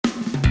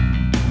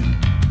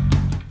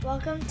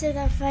Welcome to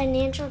the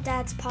Financial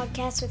Dads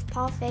Podcast with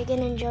Paul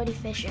Fagan and Jody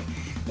Fisher.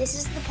 This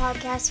is the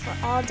podcast for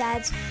all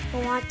dads who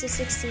want to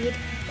succeed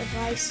with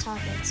life's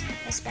topics,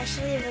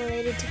 especially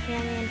related to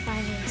family and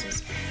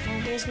finances. Now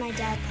here's my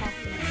dad, Paul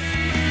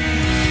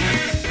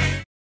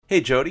Fagan.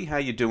 Hey Jody, how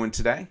you doing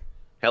today?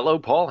 Hello,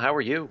 Paul. How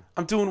are you?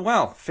 I'm doing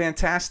well.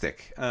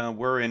 Fantastic.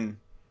 We're in,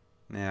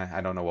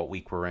 I don't know what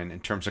week we're in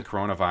terms of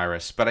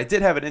coronavirus, but I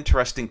did have an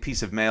interesting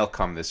piece of mail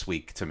come this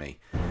week to me.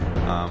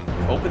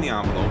 Open the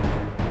envelope,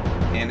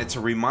 and it's a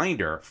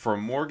reminder for a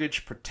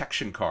mortgage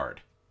protection card.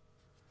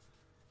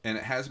 And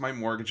it has my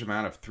mortgage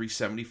amount of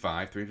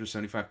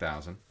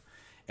 $375,000,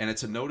 and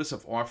it's a notice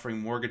of offering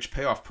mortgage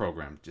payoff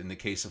program in the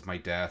case of my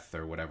death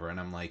or whatever. And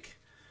I'm like,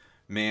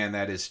 man,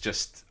 that is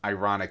just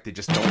ironic. They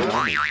just don't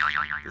know me.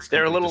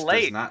 They're a little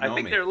late. I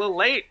think they're a little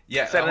late.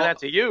 Yeah, sending that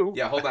to you.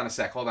 Yeah, hold on a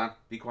sec. Hold on.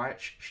 Be quiet.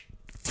 Shh.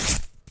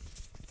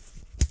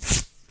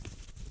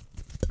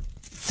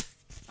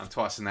 I'm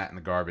tossing that in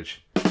the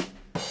garbage.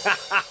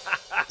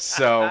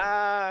 So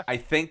I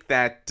think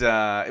that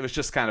it was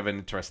just kind of an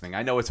interesting thing.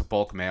 I know it's a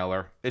bulk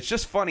mailer. It's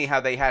just funny how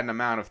they had an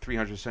amount of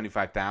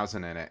 $375,000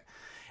 in it.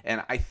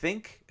 And I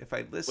think if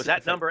I listen... Was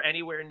that number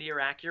anywhere near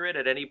accurate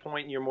at any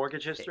point in your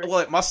mortgage history? Well,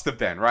 it must have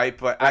been, right?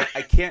 But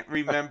I can't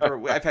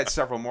remember. I've had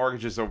several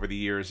mortgages over the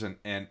years,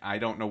 and I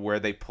don't know where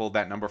they pulled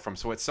that number from.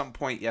 So at some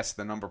point, yes,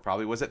 the number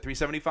probably was at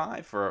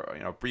 375 for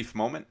a brief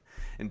moment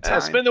in time.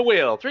 Spin the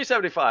wheel.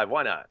 375.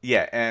 Why not?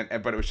 Yeah,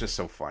 but it was just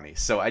so funny.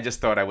 So I just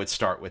thought I would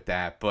start with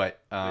that. But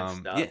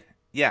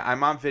yeah,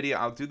 I'm on video.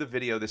 I'll do the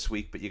video this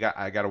week, but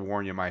I got to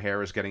warn you, my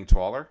hair is getting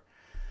taller,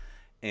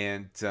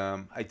 and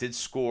I did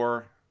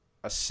score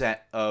a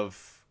set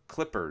of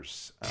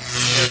clippers,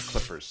 hair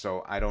clippers.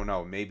 So I don't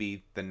know.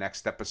 Maybe the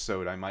next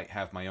episode I might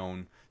have my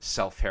own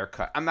self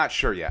haircut. I'm not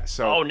sure yet.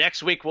 So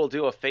next week we'll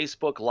do a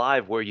Facebook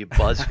Live where you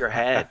buzz your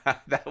head.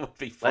 That would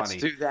be funny. Let's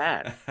do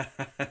that.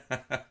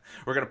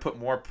 We're gonna put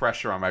more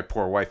pressure on my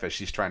poor wife as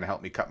she's trying to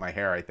help me cut my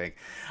hair. I think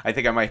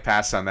I might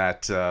pass on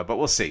that, but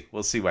we'll see.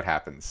 We'll see what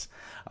happens.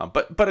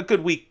 But a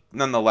good week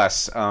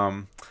nonetheless.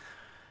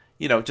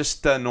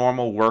 Just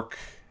normal work.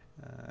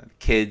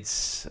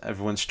 Kids,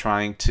 everyone's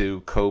trying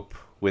to cope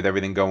with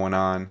everything going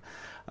on.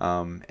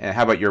 And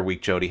how about your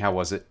week, Jody? How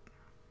was it?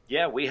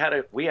 Yeah, we had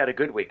a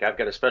good week. I've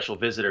got a special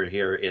visitor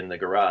here in the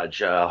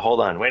garage.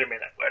 Hold on, wait a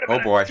minute. Oh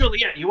boy,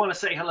 Juliet, you want to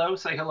say hello?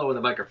 Say hello with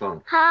the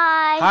microphone.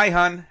 Hi,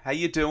 hun. How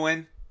you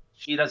doing?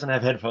 She doesn't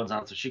have headphones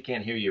on, so she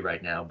can't hear you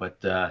right now. But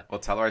well,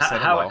 tell her I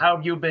said hello. How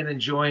have you been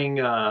enjoying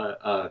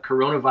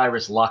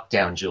coronavirus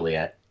lockdown,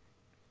 Juliet?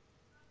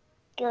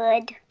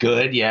 Good.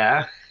 Good,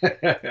 yeah.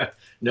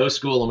 No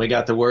school, and we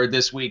got the word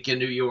this week in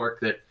New York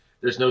that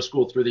there's no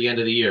school through the end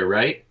of the year,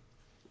 right?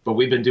 But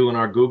we've been doing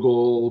our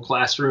Google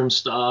Classroom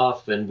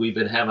stuff, and we've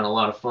been having a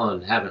lot of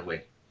fun, haven't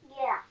we?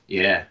 Yeah.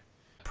 Yeah.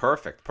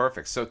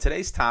 Perfect. So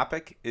today's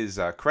topic is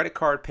credit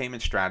card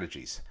payment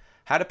strategies.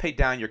 How to pay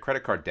down your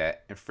credit card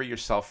debt and free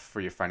yourself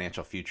for your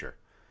financial future.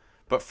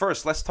 But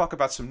first, let's talk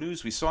about some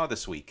news we saw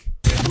this week.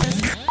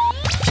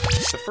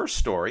 The first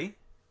story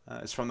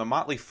is from the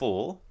Motley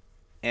Fool,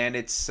 and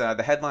it's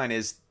the headline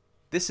is,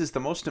 "This is the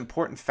most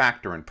important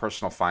factor in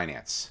personal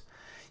finance.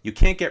 You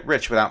can't get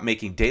rich without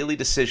making daily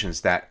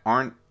decisions that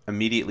aren't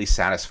immediately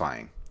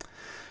satisfying."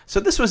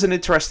 So this was an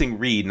interesting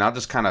read, and I'll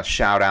just kind of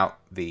shout out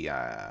the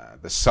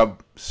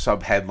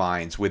sub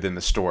headlines within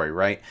the story,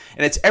 right?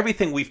 And it's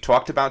everything we've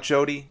talked about,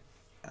 Jody,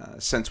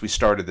 since we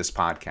started this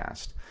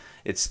podcast.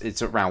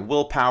 It's around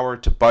willpower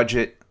to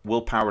budget,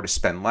 willpower to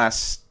spend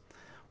less,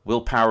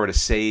 willpower to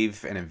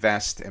save and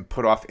invest, and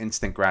put off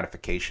instant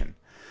gratification.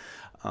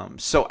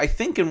 So I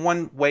think in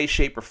one way,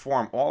 shape, or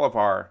form, all of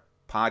our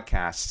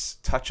podcasts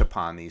touch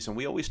upon these, and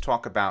we always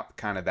talk about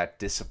kind of that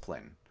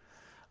discipline,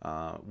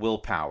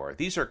 willpower.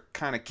 These are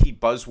kind of key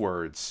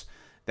buzzwords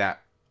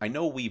that I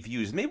know we've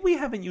used. Maybe we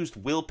haven't used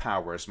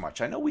willpower as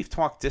much. I know we've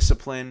talked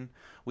discipline.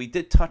 We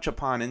did touch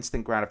upon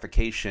instant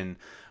gratification,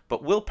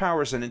 but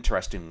willpower is an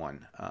interesting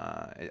one.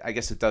 I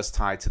guess it does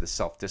tie to the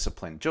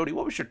self-discipline. Jody,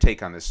 what was your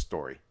take on this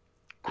story?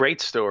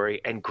 Great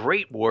story and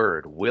great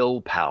word,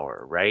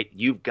 willpower, right?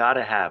 You've got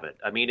to have it.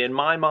 I mean, in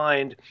my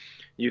mind,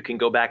 you can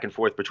go back and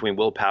forth between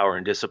willpower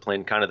and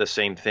discipline, kind of the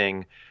same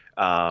thing.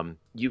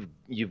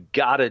 You've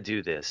got to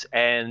do this.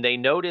 And they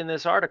note in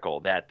this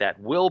article that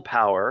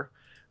willpower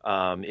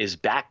is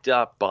backed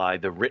up by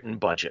the written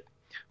budget,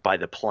 by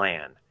the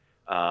plan.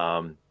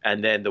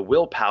 And then the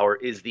willpower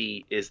is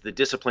the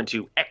discipline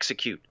to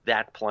execute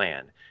that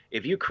plan.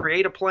 If you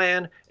create a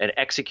plan and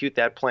execute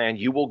that plan,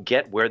 you will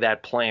get where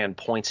that plan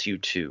points you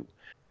to.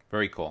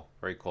 Very cool.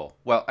 Very cool.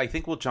 Well, I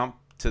think we'll jump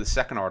to the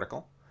second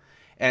article,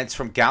 and it's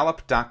from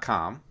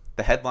Gallup.com.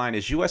 The headline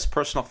is U.S.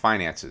 Personal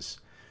Finances,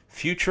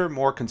 Future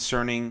More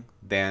Concerning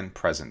Than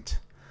Present.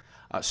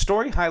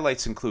 Story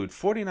highlights include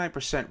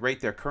 49%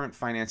 rate their current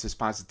finances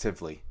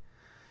positively,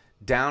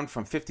 down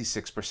from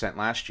 56%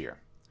 last year.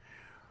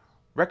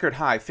 Record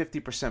high,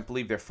 50%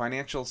 believe their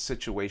financial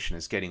situation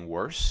is getting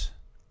worse,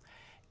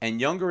 and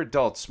younger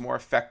adults more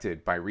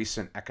affected by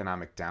recent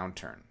economic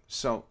downturn.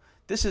 So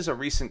this is a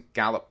recent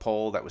Gallup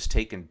poll that was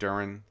taken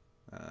during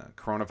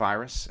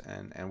coronavirus,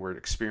 and we're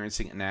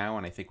experiencing it now,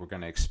 and I think we're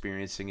going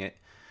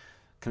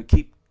to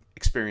keep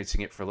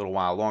experiencing it for a little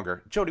while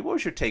longer. Jody, what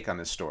was your take on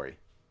this story?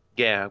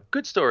 Yeah,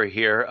 good story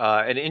here.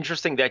 And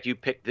interesting that you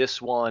picked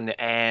this one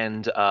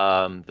and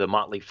the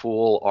Motley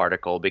Fool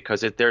article,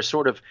 because they're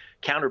sort of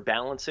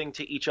counterbalancing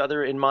to each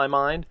other in my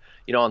mind.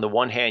 On the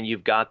one hand,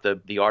 you've got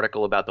the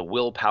article about the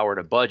willpower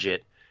to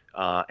budget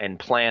and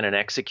plan and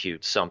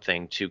execute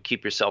something to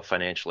keep yourself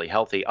financially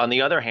healthy. On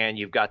the other hand,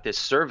 you've got this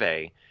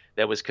survey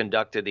that was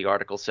conducted, the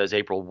article says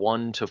April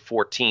 1 to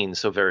 14,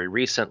 so very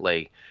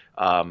recently,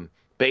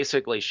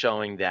 basically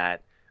showing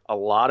that a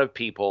lot of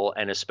people,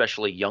 and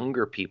especially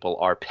younger people,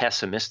 are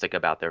pessimistic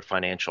about their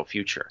financial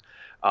future.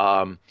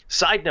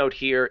 Side note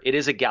here, it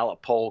is a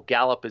Gallup poll.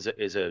 Gallup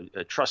is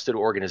a trusted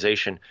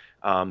organization,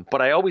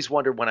 but I always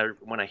wonder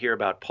when I hear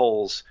about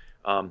polls,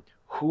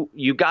 who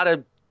you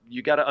gotta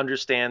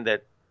understand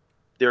that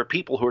there are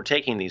people who are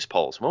taking these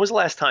polls. When was the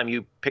last time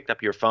you picked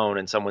up your phone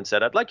and someone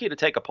said, "I'd like you to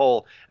take a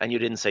poll," and you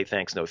didn't say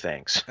thanks, no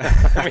thanks?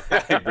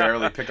 I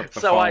barely pick up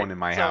the phone in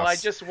my house. So I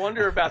just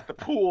wonder about the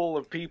pool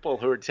of people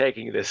who are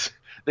taking this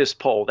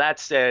poll. That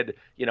said,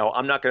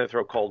 I'm not going to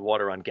throw cold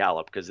water on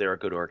Gallup because they're a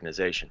good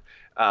organization.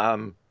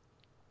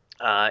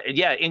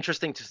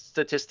 Interesting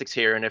statistics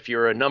here. And if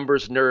you're a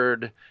numbers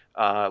nerd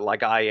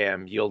like I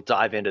am, you'll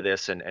dive into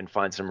this and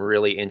find some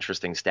really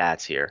interesting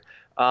stats here.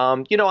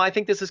 I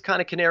think this is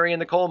kind of canary in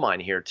the coal mine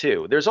here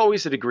too. There's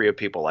always a degree of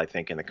people, I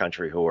think, in the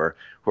country who are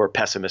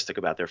pessimistic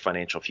about their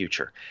financial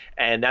future.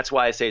 And that's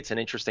why I say it's an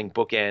interesting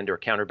bookend or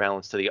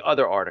counterbalance to the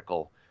other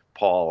article,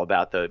 Paul,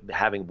 about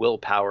having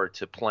willpower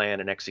to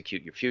plan and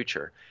execute your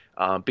future.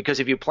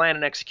 Because if you plan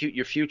and execute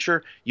your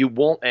future, you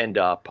won't end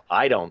up,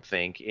 I don't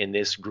think, in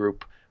this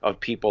group of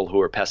people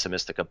who are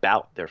pessimistic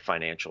about their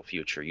financial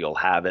future. You'll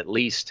have at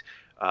least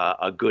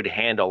a good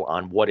handle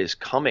on what is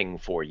coming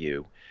for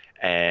you.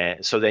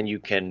 And so then you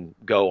can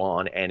go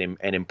on and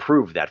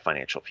improve that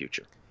financial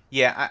future.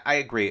 Yeah, I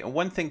agree. And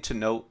one thing to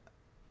note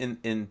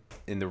in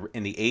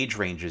the age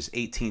ranges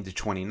 18 to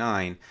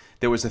 29,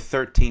 there was a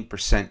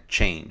 13%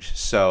 change.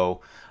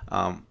 So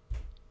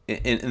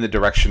in the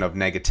direction of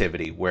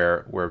negativity,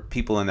 where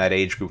people in that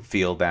age group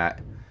feel that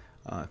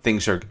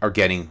things are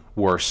getting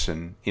worse,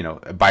 and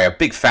by a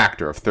big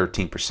factor of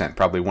 13%,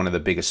 probably one of the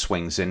biggest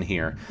swings in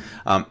here.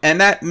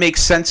 And that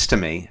makes sense to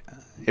me.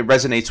 It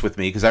resonates with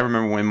me because I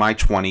remember when in my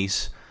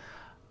 20s,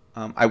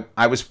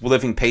 I was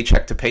living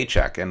paycheck to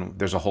paycheck, and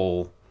there's a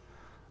whole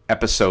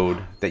episode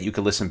that you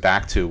could listen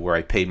back to where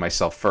I paid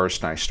myself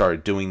first, and I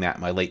started doing that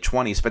in my late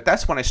 20s. But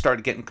that's when I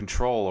started getting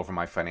control over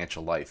my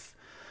financial life,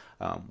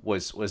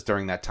 was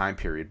during that time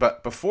period.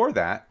 But before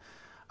that,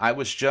 I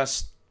was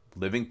just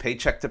living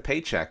paycheck to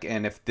paycheck,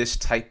 and if this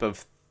type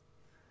of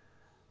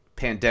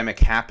pandemic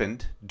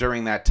happened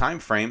during that time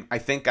frame, I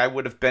think I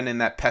would have been in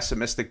that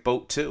pessimistic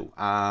boat too.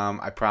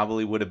 I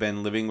probably would have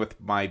been living with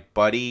my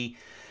buddy,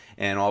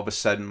 and all of a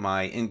sudden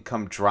my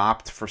income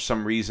dropped for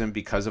some reason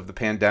because of the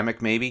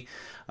pandemic. Maybe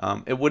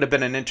it would have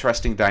been an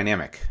interesting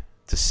dynamic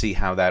to see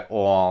how that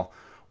all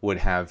would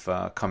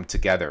have come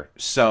together.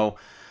 So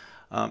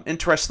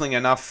interestingly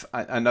enough,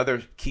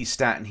 another key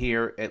stat in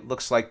here, it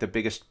looks like the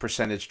biggest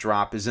percentage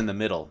drop is in the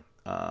middle.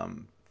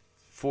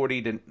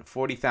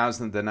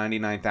 40,000 to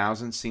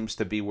 99,000 seems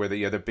to be where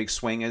the other big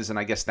swing is, and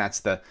I guess that's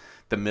the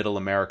middle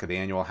America, the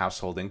annual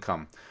household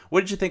income.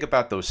 What did you think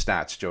about those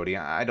stats, Jody?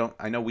 I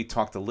know we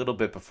talked a little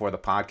bit before the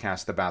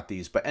podcast about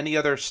these, but any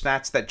other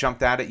stats that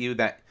jumped out at you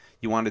that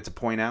you wanted to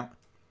point out?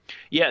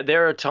 Yeah,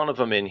 there are a ton of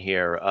them in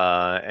here,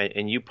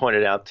 and you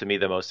pointed out to me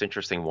the most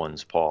interesting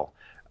ones, Paul.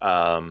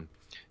 Scrolling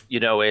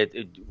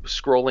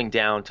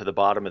down to the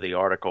bottom of the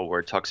article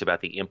where it talks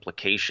about the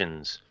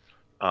implications.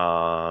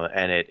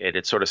 And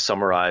it sort of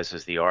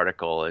summarizes the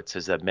article. It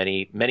says that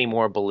many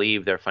more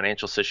believe their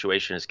financial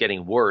situation is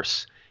getting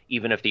worse,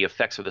 even if the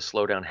effects of the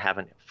slowdown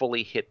haven't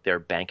fully hit their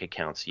bank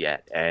accounts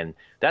yet. And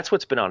that's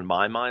what's been on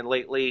my mind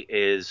lately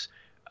is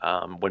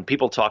when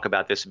people talk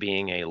about this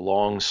being a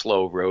long,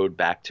 slow road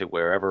back to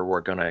wherever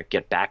we're going to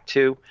get back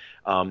to,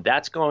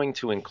 that's going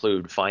to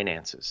include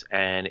finances.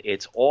 And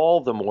it's all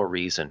the more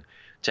reason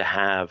to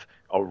have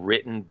a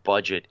written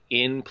budget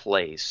in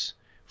place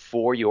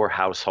for your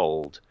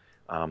household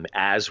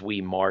as we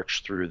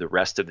march through the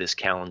rest of this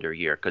calendar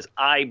year, because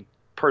I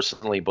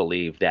personally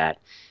believe that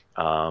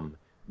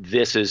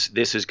this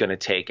is going to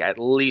take at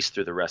least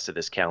through the rest of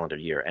this calendar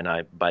year,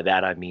 and by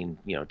that I mean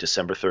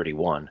December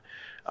 31.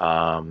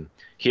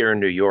 Here in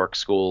New York,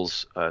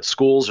 schools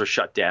are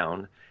shut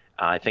down.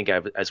 I think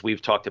as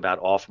we've talked about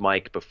off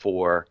mic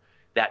before,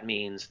 that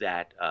means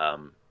that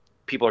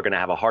people are going to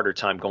have a harder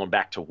time going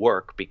back to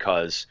work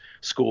because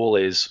school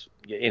is,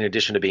 in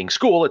addition to being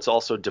school, it's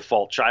also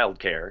default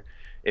childcare.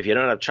 If you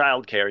don't have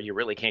childcare, you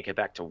really can't get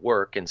back to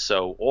work. And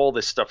so all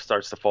this stuff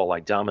starts to fall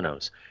like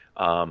dominoes.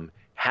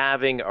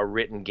 Having a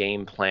written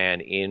game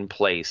plan in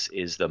place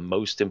is the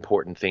most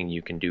important thing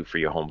you can do for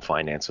your home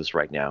finances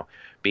right now,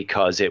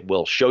 because it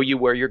will show you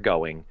where you're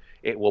going.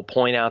 It will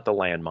point out the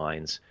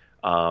landmines.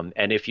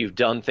 And if you've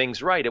done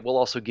things right, it will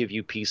also give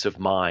you peace of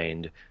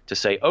mind to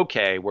say,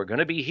 okay, we're going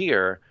to be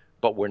here,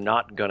 but we're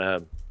not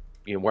gonna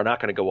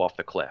go off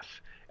the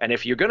cliff. And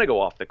if you're gonna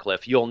go off the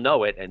cliff, you'll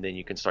know it, and then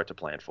you can start to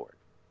plan for it.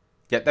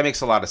 Yeah, that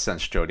makes a lot of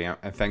sense, Jody,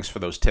 and thanks for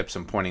those tips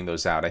and pointing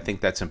those out. I think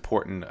that's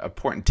important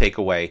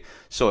takeaway.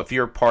 So if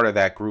you're part of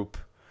that group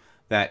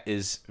that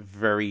is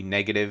very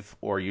negative,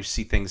 or you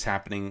see things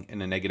happening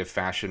in a negative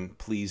fashion,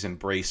 please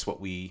embrace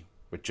what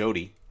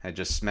Jody had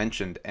just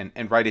mentioned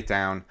and write it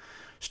down.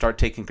 Start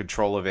taking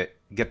control of it.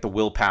 Get the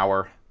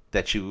willpower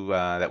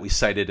that we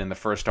cited in the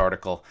first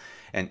article,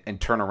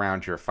 and turn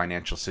around your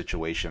financial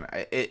situation.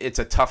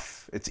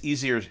 It's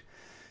easier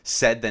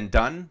said than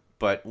done,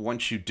 but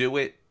once you do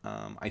it,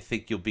 I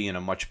think you'll be in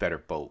a much better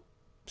boat.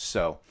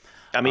 So,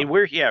 I mean,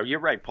 you're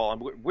right,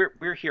 Paul.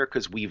 We're here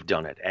because we've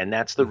done it, and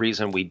that's the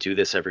reason we do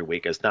this every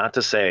week. Is not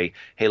to say,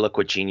 hey, look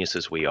what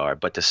geniuses we are,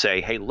 but to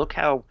say, hey,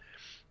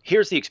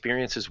 here's the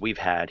experiences we've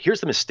had. Here's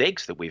the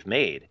mistakes that we've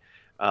made.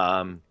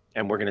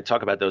 And we're going to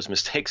talk about those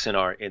mistakes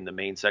in the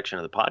main section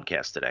of the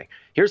podcast today.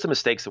 Here's the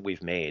mistakes that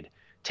we've made.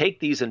 Take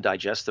these and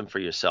digest them for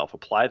yourself.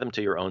 Apply them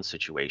to your own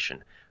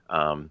situation,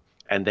 and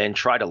then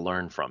try to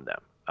learn from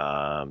them.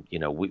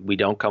 We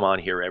don't come on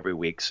here every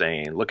week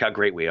saying, look how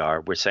great we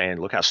are. We're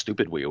saying, look how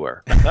stupid we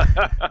were.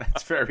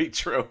 That's very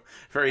true.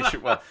 Very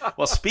true.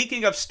 Well,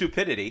 speaking of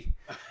stupidity,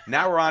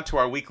 now we're on to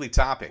our weekly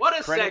topic. What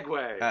a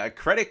segue.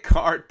 Credit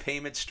card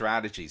payment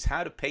strategies.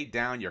 How to pay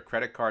down your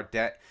credit card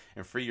debt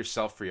and free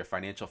yourself for your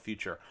financial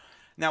future.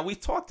 Now, we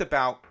talked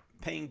about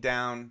paying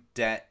down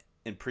debt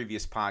in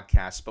previous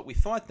podcasts, but we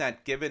thought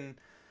that given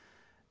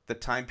the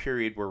time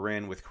period we're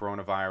in with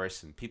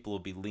coronavirus and people will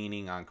be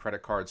leaning on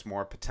credit cards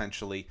more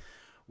potentially,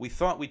 we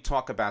thought we'd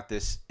talk about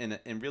this and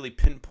really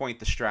pinpoint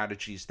the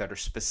strategies that are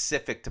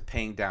specific to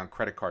paying down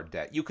credit card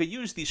debt. You could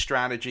use these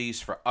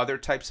strategies for other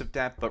types of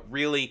debt, but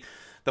really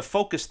the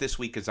focus this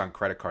week is on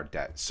credit card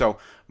debt. So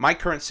my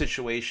current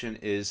situation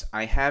is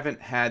I haven't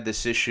had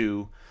this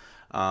issue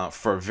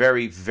for a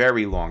very,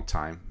 very long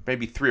time,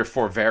 maybe 3 or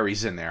 4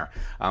 varies in there.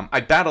 I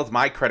battled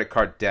my credit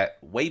card debt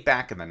way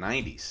back in the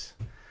 90s.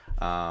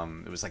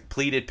 It was like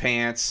pleated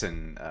pants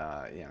and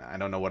I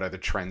don't know what other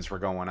trends were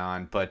going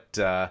on, but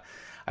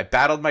I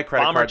battled my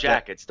credit card bomber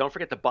jackets. Don't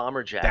forget the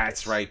bomber jackets.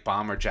 That's right,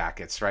 bomber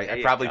jackets, right?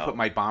 I probably put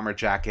my bomber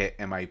jacket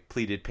and my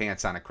pleated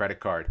pants on a credit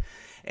card.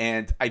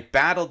 And I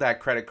battled that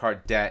credit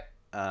card debt,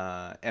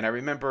 and I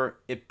remember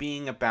it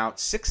being about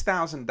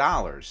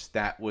 $6,000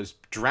 that was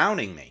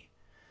drowning me.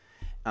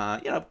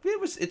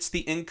 It's the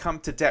income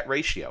to debt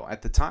ratio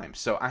at the time.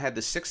 So I had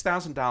the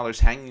 $6,000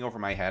 hanging over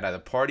my head. The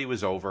party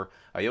was over.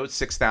 I owed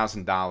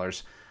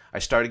 $6,000. I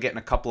started getting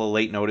a couple of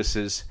late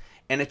notices,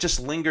 and it just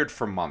lingered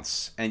for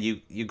months. And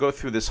you go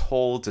through this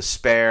whole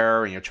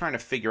despair, and you're trying to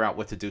figure out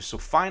what to do. So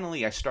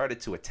finally, I started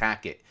to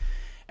attack it.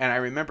 And I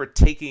remember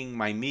taking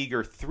my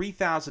meager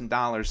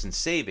 $3,000 in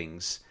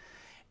savings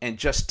and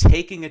just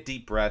taking a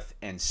deep breath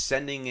and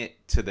sending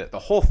it to the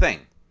whole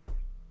thing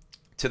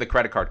to the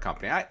credit card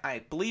company.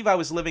 I believe I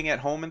was living at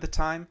home at the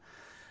time,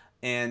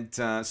 and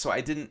so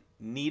I didn't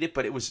need it,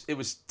 but it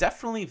was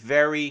definitely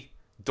very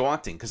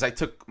daunting because I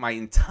took my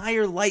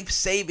entire life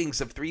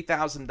savings of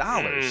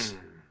 $3,000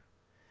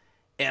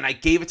 and I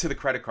gave it to the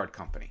credit card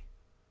company,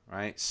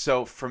 right?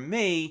 So for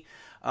me,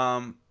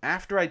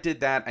 after I did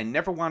that, I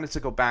never wanted to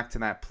go back to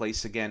that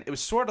place again. It was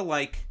sort of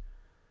like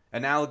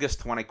analogous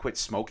to when I quit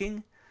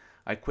smoking.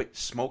 I quit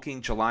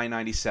smoking July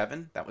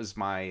 97. That was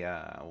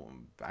I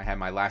had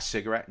my last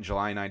cigarette in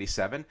July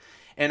 97.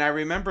 And I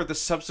remember the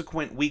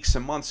subsequent weeks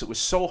and months, it was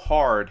so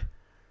hard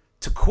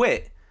to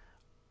quit.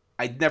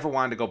 I never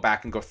wanted to go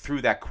back and go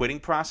through that quitting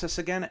process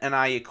again. And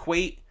I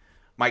equate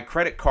my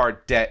credit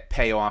card debt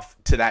payoff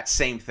to that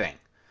same thing.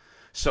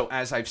 So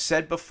as I've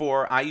said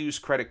before, I use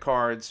credit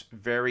cards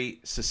very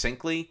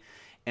succinctly,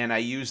 and I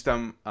use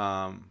them,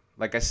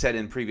 like I said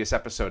in previous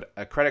episode,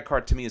 a credit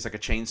card to me is like a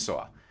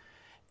chainsaw.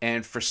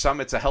 And for some,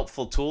 it's a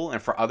helpful tool,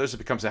 and for others, it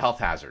becomes a health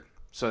hazard.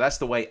 So that's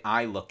the way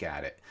I look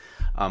at it.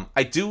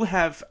 I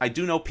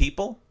do know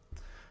people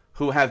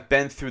who have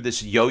been through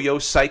this yo-yo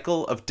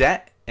cycle of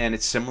debt, and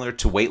it's similar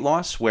to weight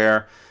loss,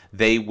 where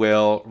they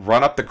will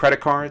run up the credit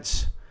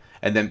cards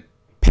and then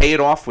pay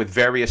it off with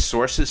various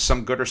sources,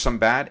 some good or some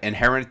bad,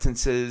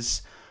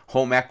 inheritances,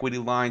 home equity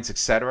lines,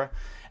 etc.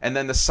 And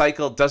then the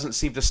cycle doesn't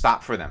seem to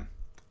stop for them.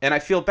 And I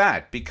feel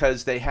bad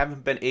because they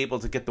haven't been able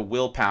to get the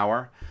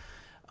willpower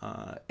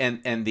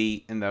and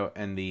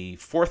the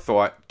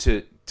forethought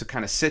to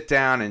kind of sit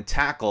down and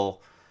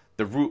tackle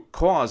the root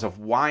cause of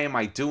why am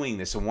I doing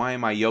this and why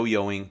am I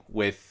yo-yoing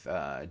with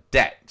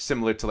debt,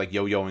 similar to like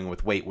yo-yoing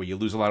with weight, where you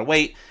lose a lot of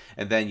weight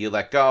and then you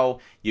let go,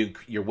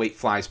 your weight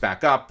flies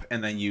back up,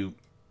 and then you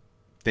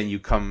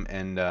come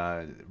and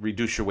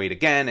reduce your weight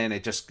again, and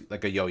it just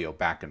like a yo-yo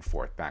back and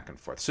forth.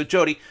 So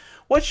Jody,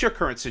 what's your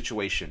current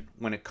situation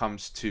when it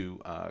comes to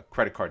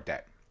credit card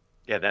debt?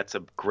 Yeah, that's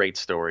a great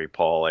story,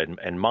 Paul.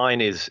 And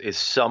mine is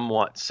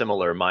somewhat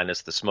similar,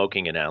 minus the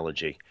smoking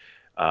analogy.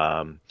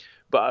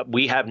 But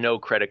we have no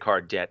credit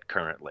card debt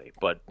currently.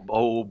 But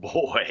oh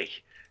boy,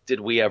 did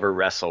we ever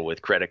wrestle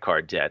with credit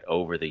card debt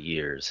over the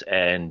years.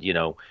 And,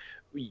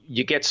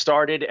 you get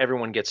started,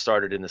 everyone gets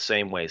started in the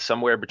same way.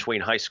 Somewhere between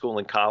high school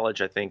and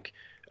college, I think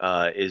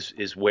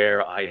is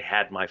where I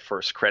had my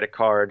first credit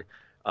card.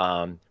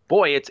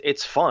 Boy,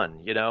 it's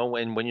fun,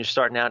 and when you're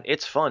starting out,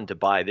 it's fun to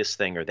buy this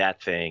thing or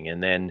that thing.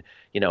 And then,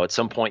 at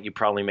some point you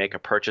probably make a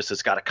purchase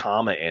that's got a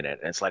comma in it.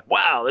 And it's like,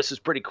 wow, this is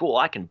pretty cool.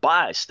 I can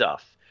buy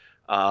stuff.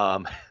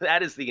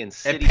 That is the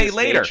insidious and pay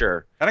later.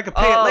 nature. And I can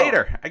pay it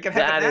later. I can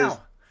have it now. That is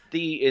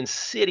the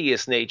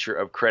insidious nature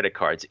of credit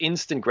cards.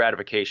 Instant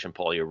gratification,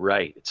 Paul, you're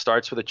right. It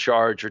starts with a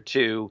charge or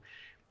two.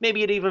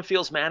 Maybe it even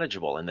feels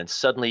manageable. And then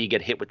suddenly you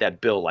get hit with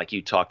that bill like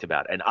you talked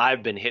about. And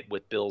I've been hit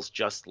with bills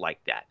just like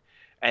that.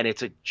 And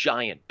it's a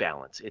giant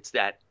balance. It's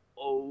that,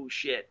 oh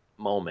shit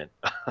moment.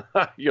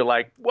 You're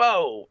like,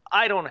 whoa,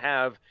 I don't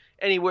have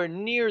anywhere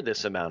near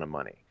this amount of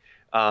money.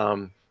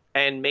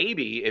 And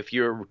maybe if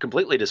you're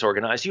completely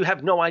disorganized, you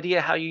have no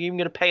idea how you're even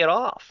going to pay it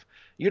off.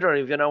 You don't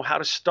even know how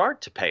to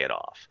start to pay it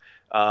off.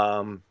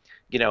 And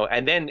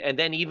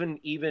then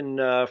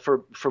even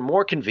for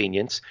more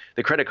convenience,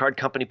 the credit card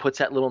company puts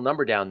that little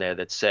number down there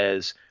that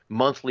says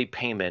monthly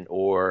payment,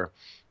 or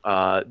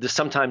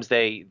sometimes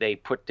they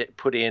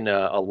put in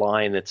a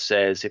line that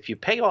says, if you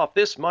pay off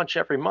this much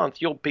every month,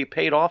 you'll be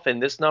paid off in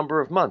this number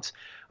of months.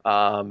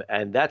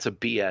 And that's a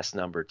BS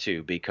number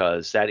too,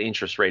 because that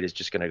interest rate is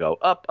just going to go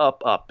up,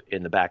 up, up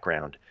in the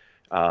background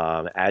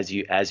as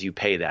you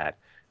pay that.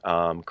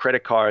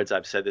 Credit cards,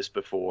 I've said this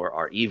before,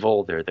 are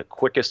evil. They're the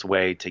quickest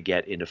way to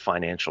get into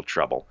financial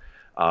trouble.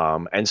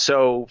 And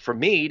so for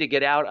me to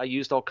get out, I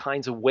used all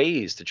kinds of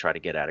ways to try to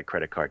get out of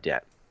credit card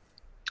debt.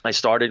 I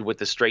started with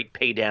the straight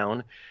pay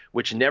down,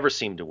 which never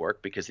seemed to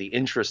work because the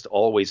interest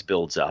always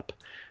builds up.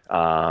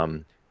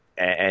 And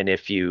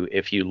if you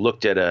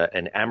looked at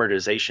an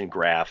amortization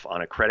graph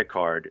on a credit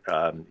card,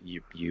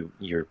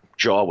 your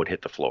jaw would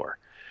hit the floor.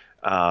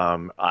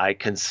 I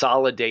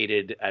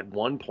consolidated at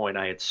one point.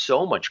 I had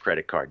so much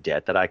credit card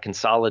debt that I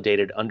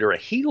consolidated under a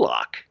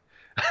HELOC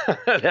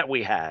that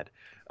we had,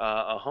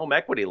 a home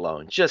equity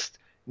loan. Just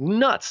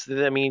nuts.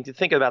 I mean, to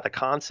think about the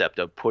concept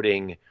of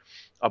putting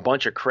a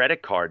bunch of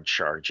credit card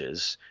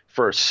charges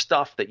for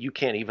stuff that you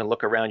can't even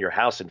look around your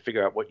house and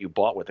figure out what you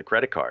bought with a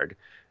credit card,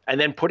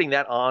 and then putting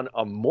that on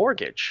a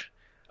mortgage.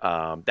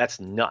 That's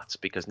nuts,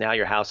 because now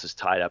your house is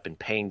tied up in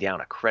paying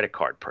down a credit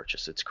card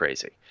purchase. It's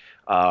crazy.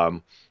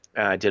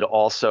 I did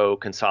also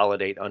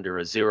consolidate under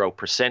a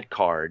 0%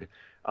 card,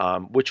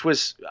 which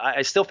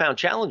I still found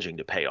challenging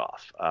to pay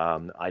off.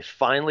 I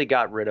finally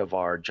got rid of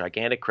our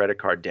gigantic credit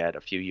card debt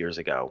a few years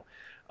ago.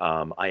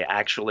 I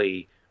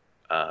actually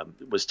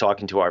was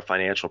talking to our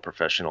financial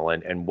professional,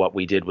 and what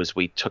we did was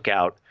we took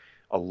out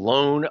a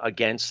loan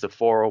against the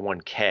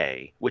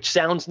 401k, which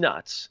sounds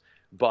nuts,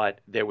 but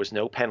there was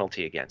no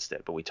penalty against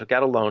it. But we took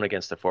out a loan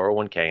against the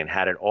 401k and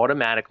had it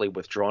automatically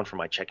withdrawn from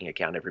my checking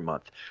account every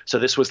month. So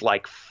this was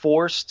like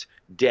forced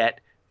debt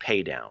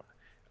pay down.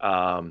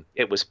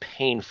 It was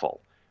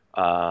painful,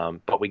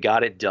 but we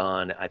got it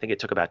done. I think it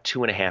took about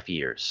 2.5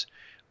 years,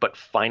 but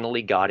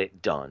finally got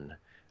it done.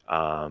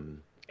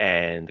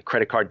 And the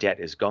credit card debt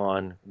is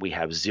gone. We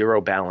have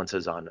zero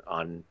balances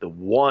on the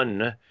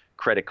one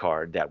credit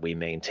card that we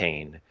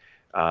maintain.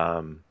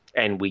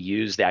 And we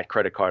use that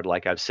credit card,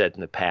 like I've said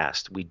in the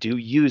past. We do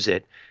use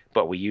it,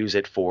 but we use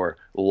it for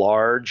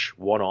large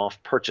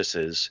one-off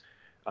purchases,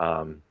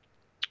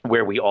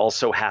 where we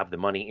also have the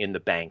money in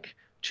the bank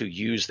to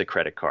use the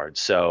credit card.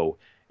 So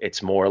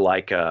it's more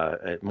like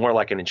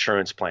an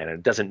insurance plan, and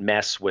it doesn't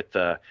mess with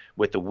the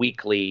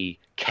weekly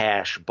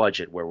cash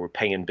budget where we're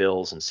paying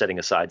bills and setting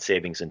aside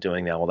savings and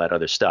doing all that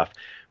other stuff.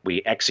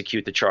 We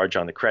execute the charge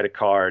on the credit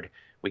card.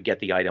 We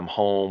get the item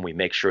home. We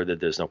make sure that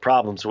there's no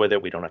problems with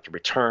it. We don't have to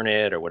return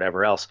it or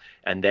whatever else.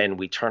 And then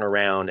we turn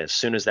around as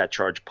soon as that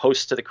charge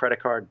posts to the credit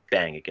card,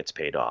 bang, it gets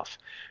paid off.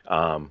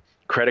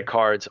 Credit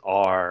cards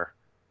are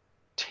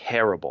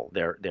terrible.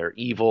 They're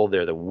evil.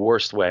 They're the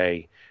worst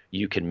way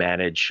you can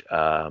manage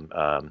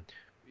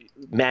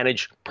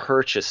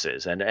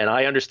purchases. And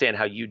I understand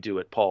how you do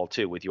it, Paul,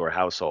 too, with your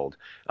household.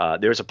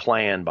 There's a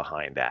plan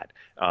behind that.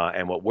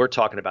 And what we're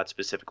talking about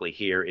specifically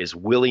here is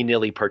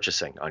willy-nilly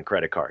purchasing on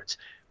credit cards.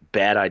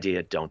 Bad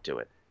idea. Don't do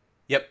it.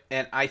 Yep.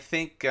 And I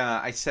think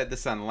I said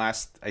this on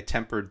last, I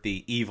tempered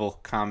the evil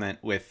comment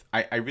with,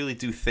 I really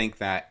do think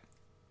that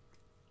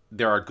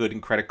there are good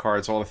in credit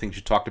cards, all the things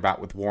you talked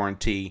about with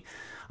warranty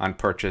on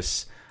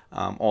purchase,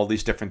 all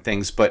these different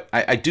things. But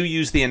I do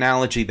use the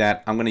analogy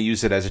that I'm going to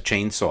use it as a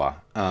chainsaw.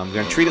 I'm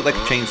going to treat it like a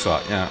chainsaw.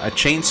 A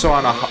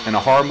chainsaw in a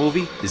horror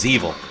movie is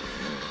evil.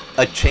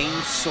 A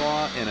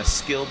chainsaw in a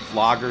skilled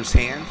logger's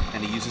hand,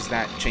 and he uses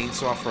that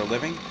chainsaw for a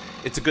living,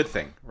 it's a good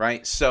thing,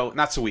 right? So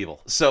not so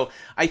evil. So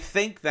I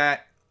think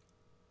that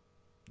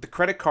the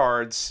credit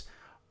cards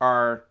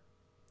are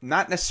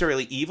not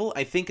necessarily evil.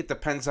 I think it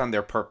depends on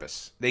their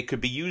purpose. They could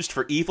be used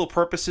for evil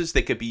purposes.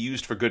 They could be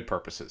used for good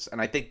purposes.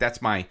 And I think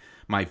that's my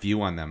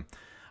view on them.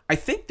 I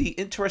think the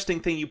interesting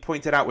thing you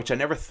pointed out, which I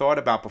never thought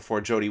about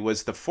before, Jody,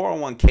 was the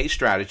 401k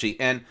strategy.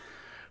 And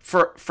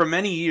for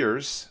many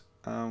years,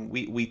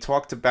 we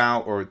talked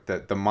about, or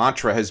the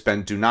mantra has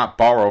been, do not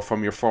borrow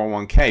from your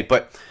 401k.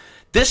 But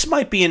this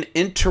might be an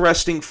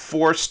interesting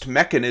forced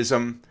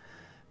mechanism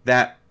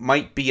that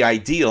might be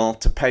ideal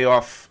to pay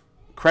off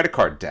credit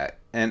card debt.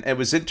 And it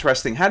was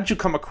interesting. How did you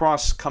come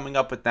across coming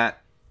up with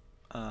that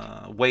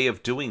way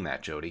of doing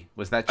that, Jody?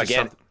 Was that just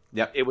Again, something?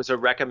 Yep. it was a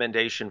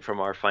recommendation from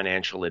our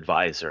financial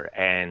advisor.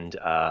 And,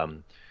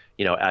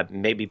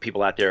 maybe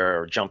people out there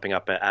are jumping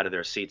up out of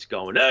their seats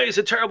going, hey, he's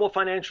a terrible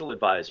financial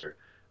advisor.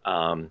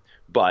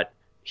 But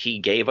he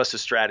gave us a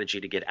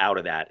strategy to get out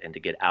of that and to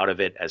get out of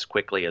it as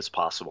quickly as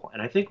possible.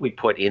 And I think we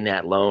put in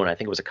that loan, I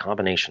think it was a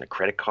combination of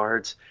credit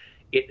cards.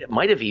 It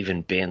might have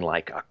even been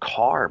like a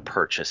car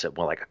purchase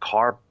like a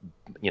car,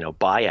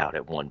 buyout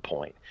at one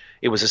point.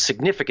 It was a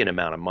significant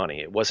amount of money.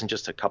 It wasn't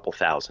just a couple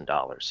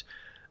 $1,000s.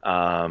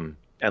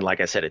 And like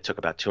I said, it took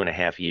about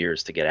 2.5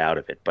 years to get out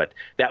of it. But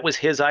that was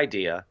his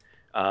idea.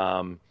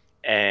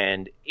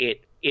 And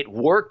it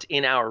worked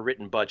in our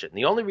written budget. And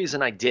the only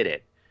reason I did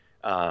it,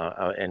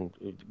 and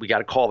we got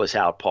to call this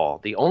out, Paul.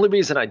 The only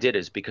reason I did it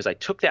is because I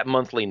took that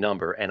monthly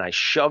number and I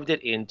shoved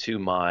it into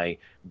my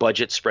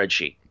budget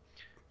spreadsheet.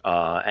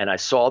 And I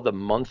saw the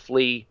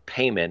monthly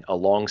payment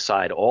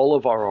alongside all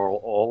of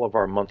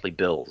our monthly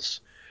bills,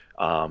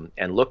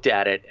 and looked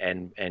at it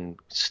and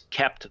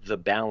kept the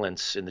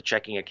balance in the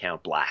checking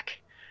account black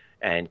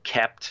and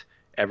kept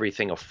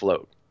everything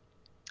afloat.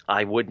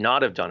 I would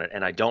not have done it,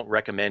 and I don't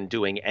recommend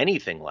doing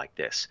anything like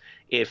this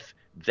if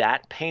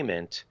that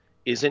payment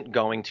isn't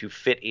going to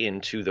fit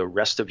into the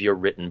rest of your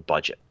written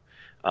budget.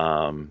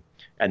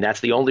 And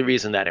that's the only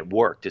reason that it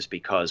worked, is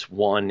because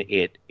one,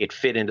 it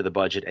fit into the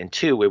budget, and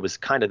two, it was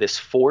kind of this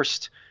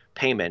forced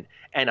payment,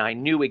 and I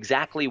knew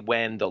exactly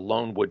when the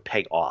loan would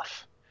pay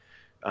off.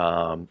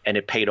 And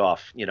it paid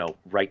off,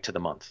 right to the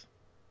month.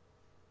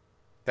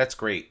 That's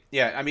great.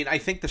 Yeah, I mean, I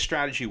think the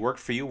strategy worked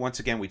for you. Once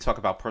again, we talk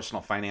about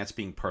personal finance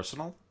being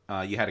personal.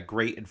 You had a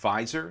great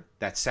advisor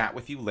that sat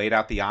with you, laid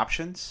out the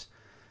options.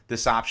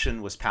 This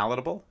option was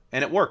palatable,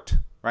 and it worked,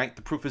 right?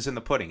 The proof is in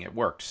the pudding. It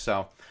worked.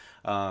 So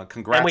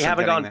congrats. And we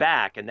haven't gone that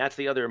back, and that's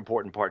the other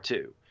important part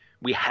too.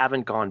 We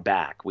haven't gone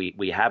back.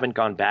 We haven't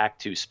gone back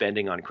to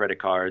spending on credit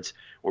cards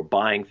or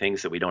buying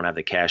things that we don't have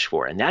the cash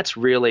for. And that's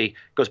really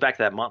goes back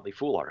to that Motley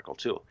Fool article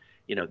too.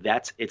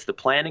 It's the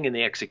planning and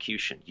the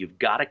execution. You've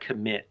got to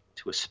commit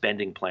to a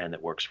spending plan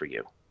that works for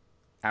you.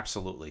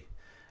 Absolutely.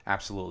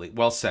 Absolutely.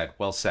 Well said.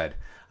 Well said.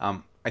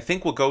 I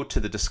think we'll go to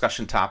the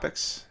discussion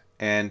topics.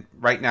 And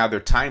right now they're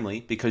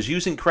timely because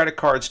using credit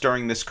cards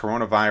during this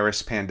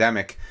coronavirus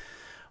pandemic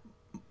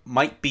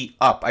might be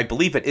up. I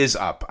believe it is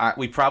up.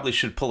 We probably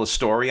should pull a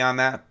story on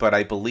that, but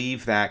I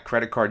believe that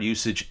credit card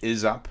usage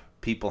is up.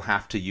 People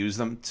have to use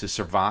them to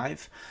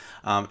survive.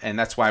 And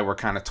that's why we're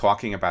kind of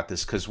talking about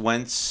this, because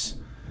once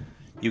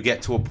you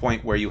get to a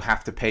point where you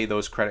have to pay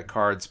those credit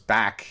cards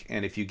back,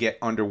 and if you get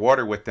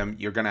underwater with them,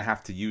 you're going to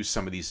have to use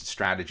some of these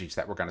strategies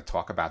that we're going to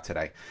talk about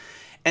today.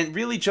 And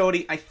really,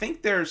 Jody, I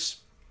think there's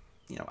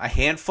a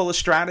handful of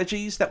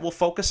strategies that we'll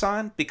focus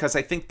on, because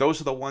I think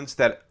those are the ones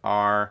that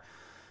are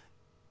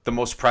the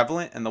most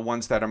prevalent and the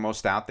ones that are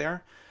most out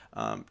there.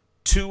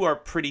 Two are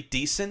pretty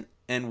decent,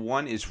 and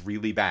one is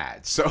really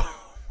bad. So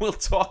we'll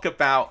start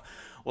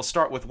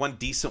with one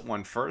decent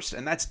one first,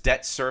 and that's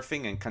debt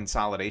surfing and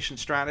consolidation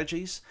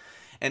strategies.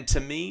 And to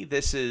me,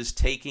 this is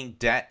taking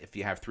debt. If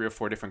you have 3 or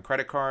 4 different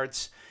credit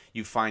cards,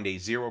 you find a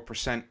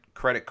 0%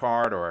 credit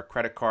card or a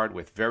credit card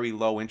with very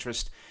low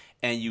interest,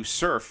 and you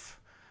surf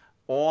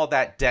all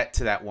that debt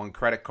to that one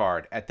credit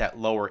card at that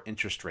lower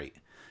interest rate.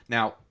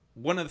 Now,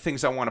 one of the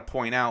things I want to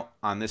point out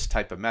on this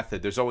type of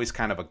method, there's always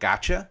kind of a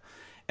gotcha.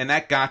 And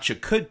that gotcha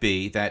could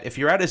be that if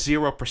you're at a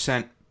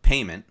 0%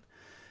 payment,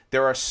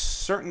 there are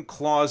certain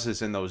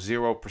clauses in those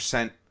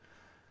 0%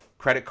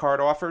 credit card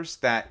offers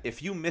that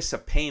if you miss a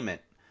payment,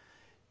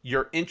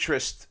 your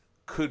interest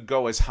could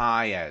go as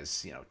high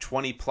as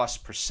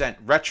 20+%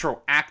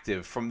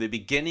 retroactive from the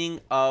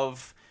beginning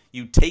of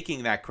you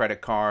taking that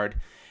credit card,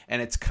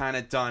 and it's kind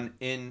of done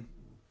in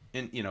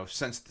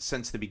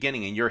since the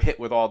beginning, and you're hit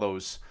with all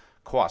those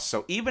costs.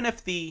 So even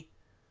if the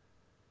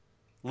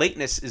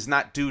lateness is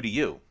not due to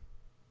you,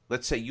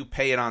 let's say you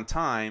pay it on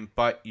time,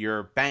 but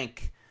your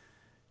bank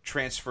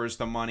transfers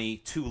the money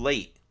too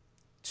late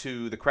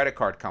to the credit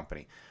card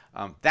company.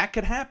 That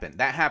could happen.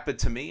 That happened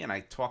to me, and I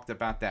talked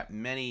about that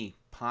many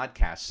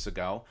podcasts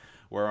ago,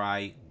 where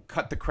I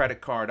cut the credit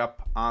card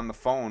up on the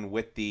phone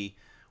with the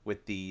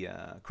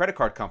credit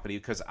card company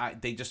because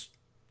they just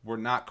were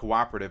not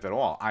cooperative at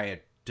all. I had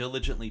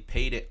diligently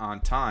paid it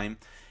on time,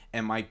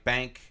 and my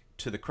bank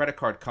to the credit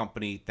card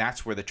company,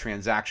 that's where the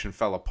transaction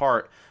fell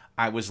apart.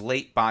 I was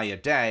late by a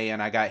day,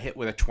 and I got hit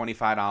with a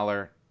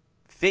 $25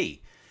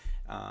 fee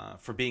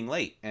for being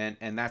late,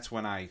 and that's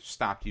when I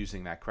stopped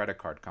using that credit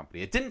card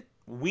company. It didn't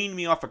wean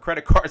me off of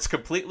credit cards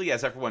completely,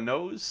 as everyone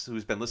knows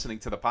who's been listening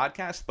to the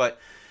podcast, but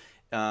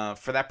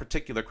for that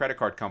particular credit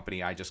card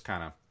company, I just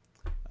kind of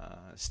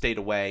stayed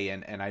away,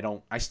 and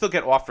I still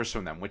get offers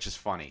from them, which is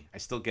funny. I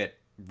still get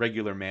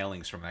regular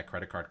mailings from that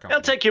credit card company.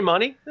 They'll take your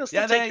money. Take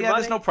your money.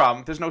 There's no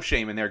problem. There's no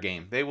shame in their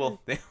game. They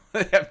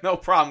have no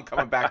problem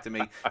coming back to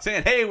me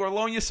saying, hey, we're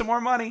loaning you some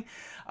more money.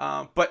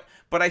 But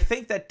I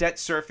think that debt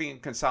surfing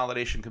and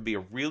consolidation could be a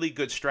really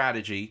good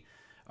strategy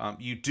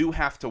You do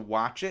have to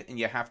watch it, and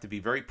you have to be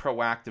very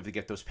proactive to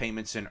get those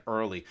payments in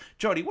early.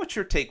 Jody, what's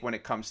your take when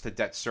it comes to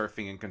debt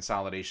surfing and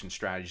consolidation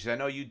strategies? I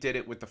know you did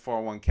it with the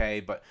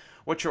 401k, but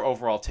what's your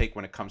overall take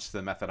when it comes to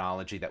the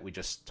methodology that we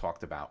just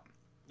talked about?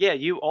 Yeah,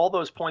 all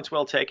those points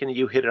well taken.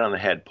 You hit it on the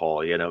head,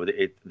 Paul.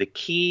 The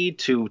key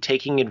to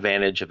taking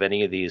advantage of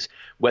any of these,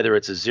 whether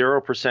it's a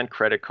 0%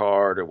 credit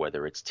card or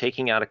whether it's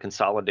taking out a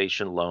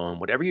consolidation loan,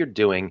 whatever you're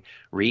doing,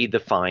 read the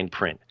fine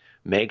print.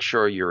 Make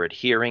sure you're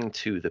adhering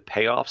to the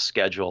payoff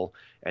schedule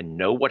and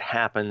know what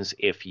happens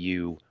if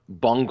you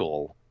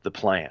bungle the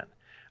plan.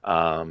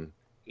 Because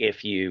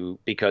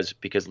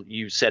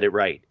you said it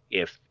right.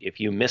 If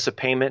you miss a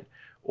payment,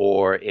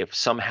 or if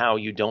somehow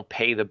you don't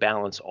pay the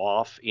balance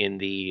off in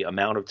the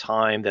amount of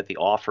time that the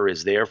offer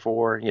is there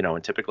for,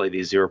 and typically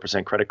these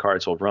 0% credit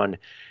cards will run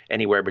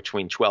anywhere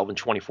between 12 and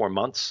 24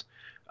 months,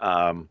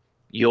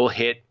 you'll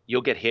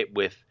get hit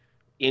with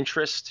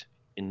interest,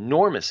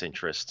 enormous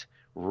interest,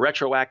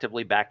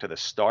 retroactively back to the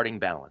starting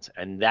balance.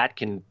 And that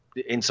can,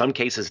 in some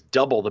cases,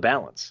 double the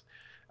balance.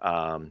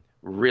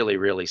 Really,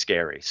 really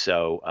scary.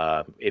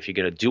 So if you're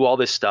going to do all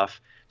this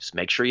stuff, just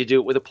make sure you do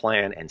it with a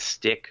plan and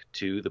stick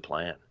to the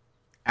plan.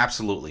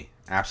 Absolutely.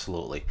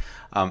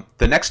 The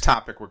next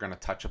topic we're going to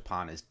touch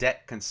upon is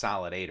debt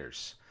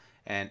consolidators.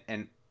 And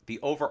the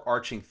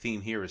overarching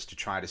theme here is to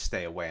try to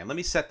stay away. And let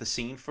me set the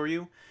scene for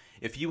you.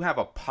 If you have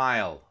a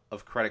pile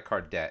of credit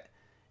card debt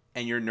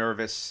and you're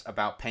nervous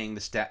about paying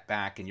this debt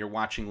back and you're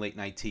watching late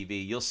night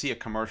TV, you'll see a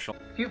commercial.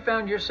 If you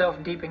found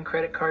yourself deep in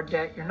credit card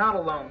debt, you're not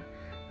alone.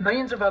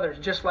 Millions of others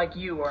just like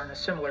you are in a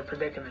similar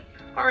predicament.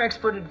 Our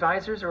expert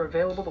advisors are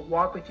available to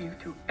walk with you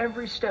through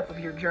every step of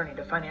your journey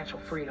to financial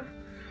freedom.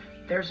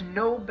 There's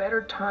no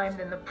better time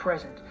than the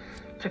present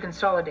to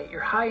consolidate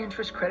your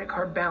high-interest credit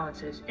card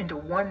balances into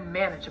one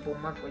manageable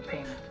monthly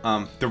payment.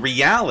 The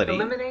reality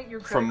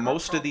for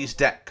most of these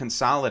debt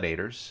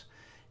consolidators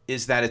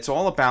is that it's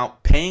all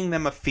about paying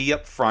them a fee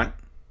up front,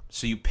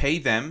 so you pay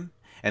them,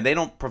 and they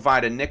don't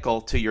provide a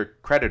nickel to your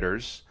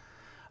creditors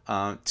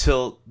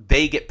till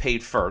they get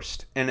paid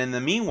first. And in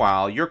the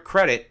meanwhile, your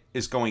credit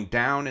is going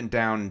down and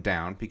down and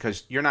down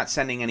because you're not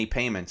sending any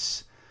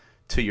payments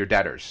to your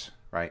debtors.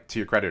 Right, to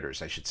your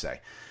creditors, I should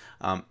say.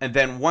 And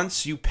then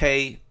once you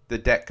pay the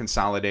debt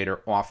consolidator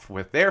off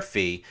with their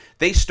fee,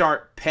 they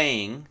start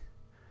paying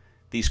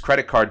these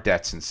credit card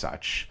debts and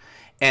such.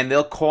 And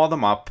they'll call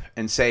them up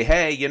and say,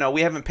 hey,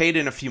 we haven't paid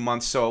in a few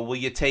months, so will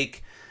you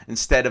take,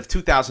 instead of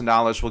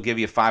 $2,000, we'll give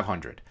you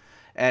 $500.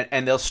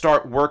 And they'll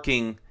start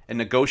working and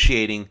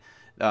negotiating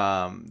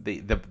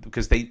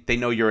because they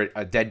know you're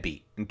a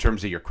deadbeat in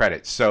terms of your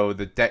credit. So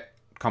the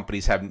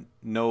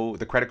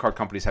credit card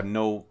companies have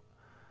no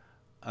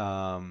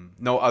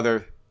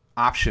other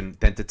option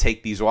than to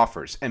take these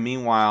offers. And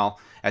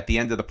meanwhile, at the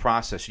end of the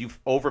process, you've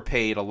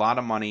overpaid a lot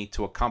of money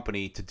to a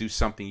company to do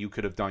something you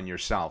could have done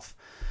yourself.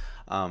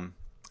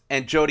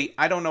 And Jody,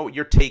 I don't know what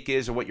your take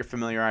is or what your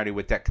familiarity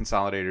with debt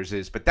consolidators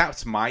is, but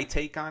that's my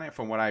take on it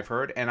from what I've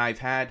heard. And I've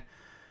had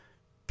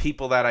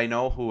people that I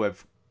know who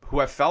have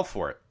fell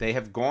for it. They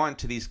have gone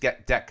to these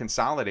debt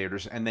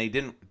consolidators and they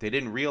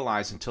didn't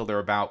realize until they're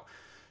about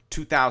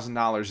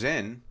 $2,000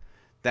 in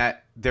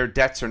that their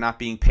debts are not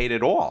being paid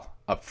at all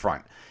up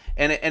front.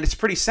 And it's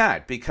pretty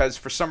sad because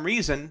for some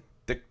reason,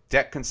 the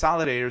debt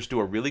consolidators do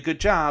a really good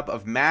job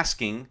of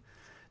masking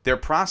their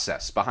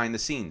process behind the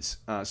scenes.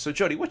 So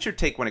Jody, what's your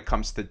take when it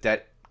comes to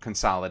debt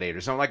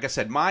consolidators? And like I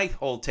said, my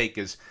whole take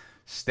is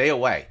stay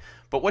away.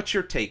 But what's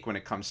your take when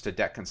it comes to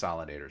debt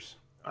consolidators?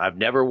 I've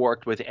never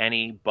worked with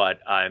any, but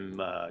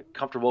I'm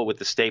comfortable with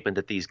the statement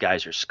that these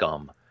guys are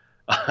scum.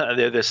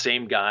 They're the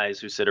same guys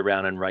who sit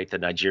around and write the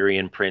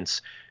Nigerian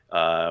prince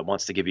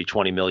wants to give you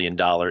 $20 million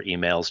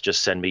emails.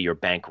 Just send me your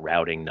bank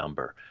routing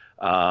number.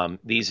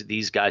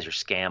 These guys are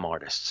scam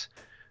artists.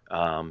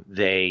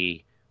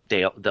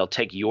 They'll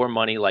take your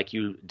money like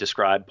you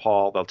described,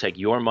 Paul. They'll take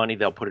your money.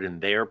 They'll put it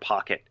in their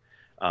pocket,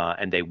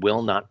 and they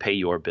will not pay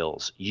your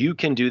bills. You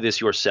can do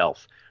this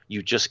yourself.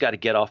 You just got to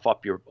get off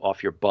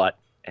your butt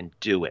and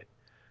do it.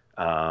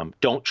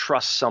 Don't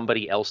trust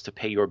somebody else to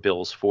pay your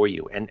bills for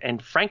you.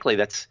 And frankly,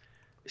 it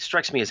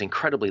strikes me as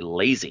incredibly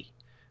lazy.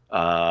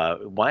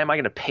 Why am I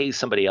going to pay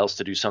somebody else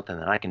to do something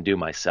that I can do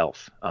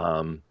myself?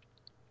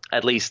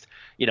 At least,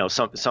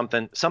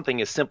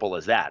 something as simple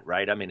as that,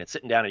 right? I mean, it's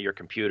sitting down at your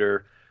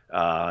computer,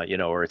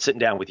 or it's sitting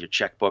down with your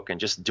checkbook and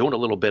just doing a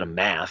little bit of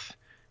math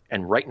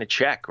and writing a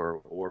check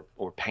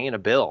or paying a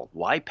bill.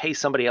 Why pay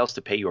somebody else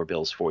to pay your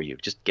bills for you?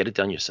 Just get it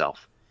done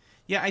yourself.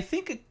 Yeah, I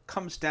think it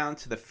comes down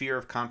to the fear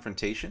of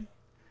confrontation,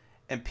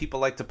 and people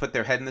like to put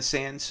their head in the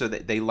sand, so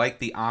that they like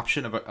the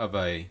option of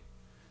a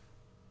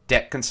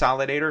debt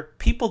consolidator.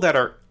 People that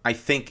are, I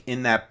think,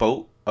 in that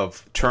boat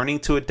of turning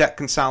to a debt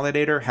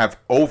consolidator have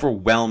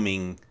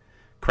overwhelming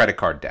credit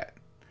card debt.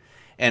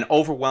 And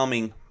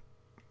overwhelming,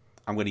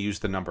 I'm going to use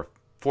the number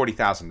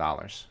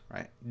 $40,000,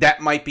 right?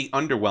 That might be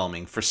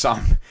underwhelming for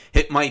some.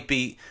 It might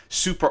be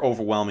super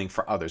overwhelming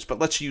for others. But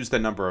let's use the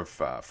number of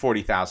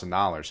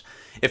 $40,000.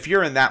 If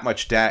you're in that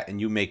much debt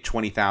and you make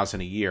 $20,000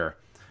 a year,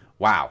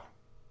 wow,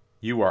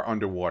 you are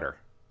underwater.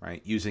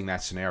 right? Using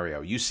that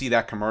scenario, you see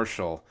that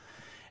commercial,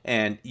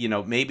 and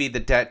maybe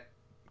the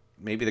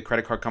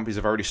credit card companies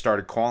have already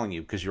started calling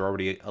you because you're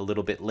already a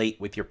little bit late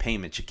with your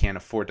payments. You can't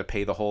afford to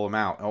pay the whole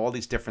amount, all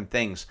these different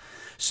things.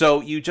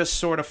 So you just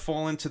sort of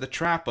fall into the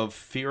trap of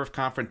fear of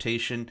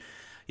confrontation.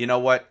 You know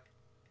what?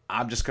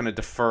 I'm just going to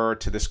defer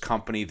to this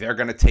company. They're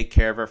going to take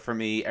care of it for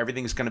me.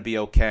 Everything's going to be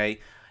okay.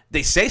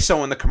 They say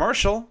so in the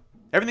commercial.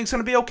 Everything's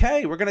going to be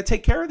okay. We're going to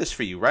take care of this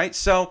for you, right?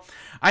 So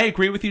I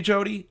agree with you,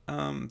 Jody,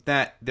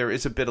 that there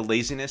is a bit of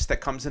laziness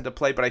that comes into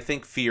play, but I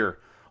think fear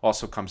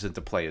also comes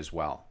into play as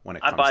well when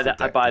it comes to debt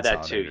consolidators. I buy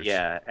that too,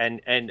 yeah,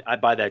 and I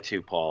buy that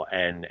too, Paul.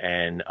 And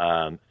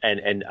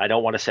I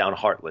don't want to sound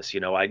heartless.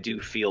 I do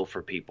feel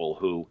for people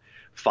who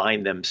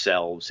find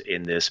themselves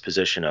in this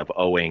position of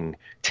owing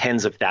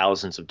tens of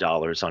thousands of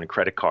dollars on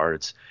credit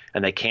cards,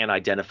 and they can't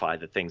identify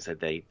the things that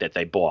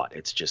they bought.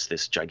 It's just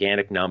this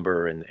gigantic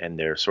number, and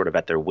they're sort of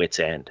at their wits'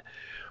 end.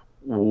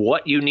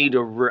 What you need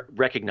to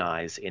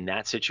recognize in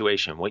that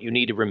situation, what you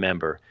need to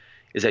remember,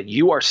 is that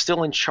you are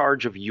still in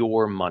charge of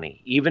your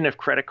money. Even if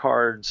credit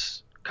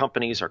cards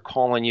companies are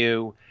calling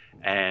you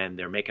and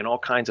they're making all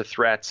kinds of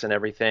threats and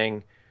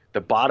everything, the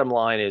bottom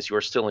line is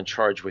you're still in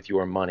charge with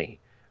your money,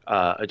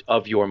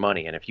 of your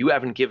money. And if you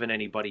haven't given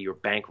anybody your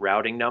bank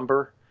routing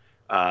number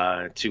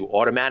to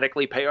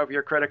automatically pay off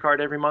your credit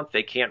card every month,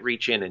 they can't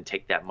reach in and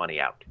take that money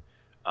out.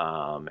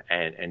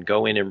 And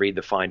go in and read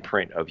the fine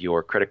print of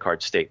your credit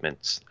card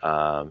statements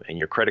and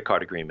your credit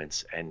card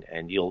agreements,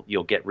 and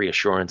you'll get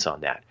reassurance on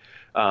that.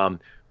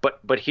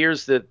 But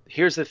here's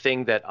the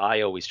thing that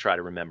I always try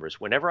to remember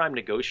is whenever I'm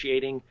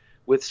negotiating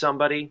with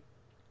somebody,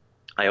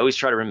 I always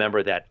try to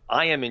remember that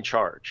I am in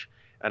charge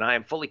and I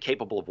am fully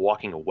capable of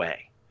walking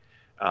away.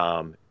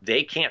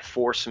 They can't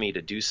force me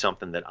to do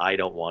something that I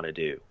don't want to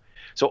do.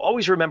 So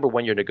always remember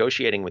when you're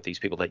negotiating with these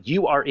people that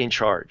you are in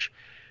charge.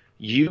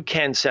 You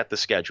can set the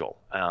schedule,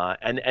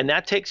 and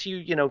that takes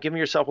you, giving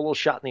yourself a little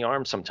shot in the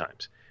arm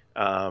sometimes.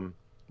 But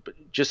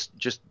just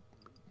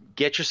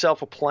get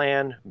yourself a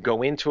plan,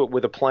 go into it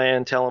with a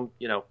plan, tell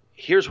them,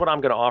 here's what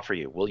I'm going to offer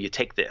you. Will you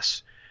take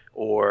this?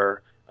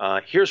 Or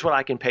here's what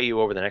I can pay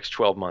you over the next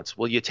 12 months.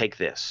 Will you take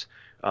this?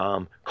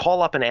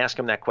 Call up and ask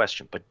them that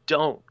question. But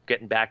don't,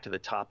 getting back to the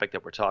topic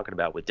that we're talking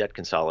about with debt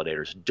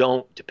consolidators,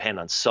 don't depend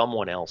on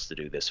someone else to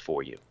do this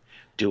for you.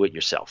 Do it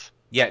yourself.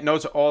 Yeah, no,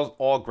 it's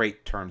all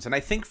great terms. And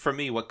I think for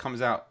me, what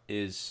comes out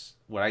is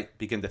what I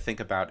begin to think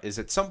about is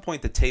at some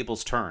point the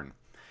tables turn.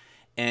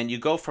 And you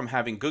go from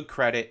having good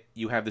credit,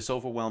 you have this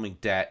overwhelming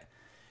debt,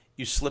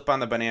 you slip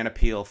on the banana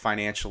peel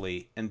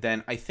financially, and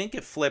then I think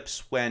it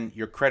flips when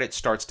your credit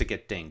starts to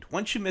get dinged.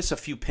 Once you miss a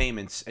few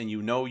payments and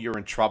you know you're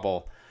in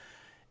trouble,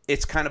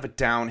 it's kind of a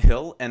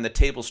downhill and the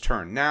tables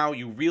turn. Now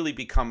you really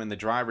become in the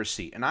driver's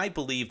seat. And I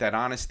believe that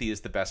honesty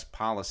is the best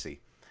policy.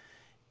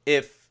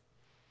 If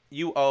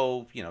you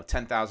owe,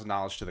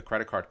 $10,000 to the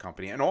credit card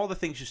company, and all the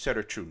things you said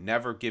are true.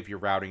 Never give your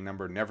routing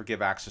number, never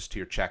give access to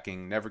your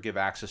checking, never give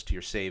access to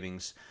your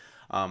savings.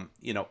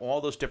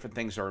 All those different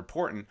things are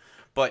important.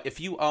 But if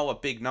you owe a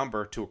big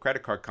number to a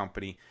credit card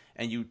company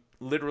and you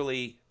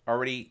literally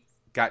already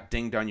got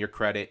dinged on your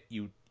credit,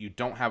 you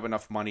don't have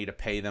enough money to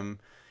pay them,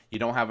 you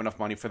don't have enough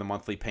money for the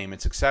monthly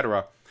payments,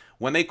 etc.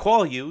 When they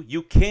call you,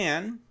 you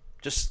can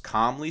just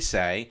calmly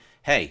say,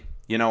 hey,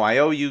 I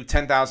owe you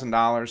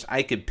 $10,000.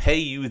 I could pay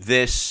you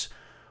this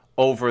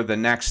over the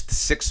next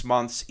 6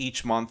 months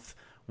each month.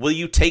 Will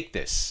you take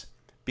this?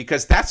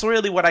 Because that's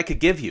really what I could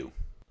give you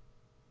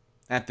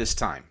at this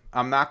time.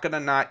 I'm not going to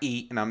not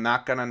eat, and I'm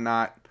not going to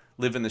not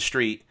live in the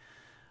street.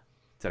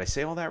 Did I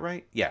say all that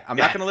right? Yeah, I'm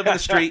not going to live in the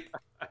street,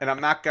 and I'm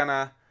not going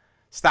to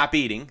stop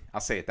eating. I'll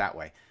say it that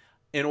way.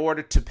 In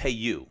order to pay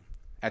you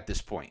at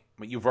this point.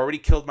 You've already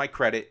killed my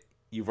credit.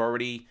 You've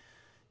already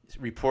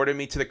reported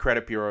me to the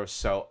credit bureau,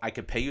 so I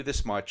could pay you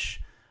this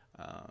much.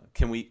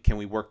 Can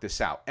we work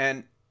this out?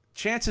 And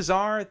chances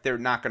are they're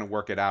not going to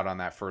work it out on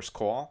that first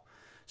call.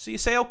 So you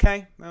say,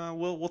 okay,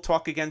 we'll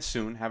talk again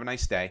soon. Have a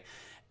nice day.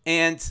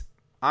 And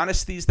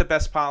honesty is the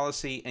best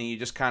policy, and you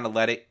just kind of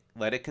let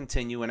it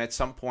continue. And at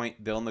some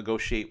point, they'll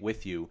negotiate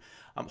with you.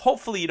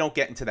 Hopefully, you don't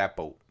get into that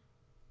boat.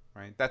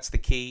 Right? That's the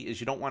key.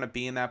 Is you don't want to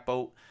be in that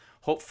boat.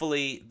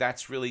 Hopefully,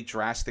 that's really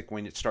drastic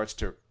when it starts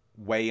to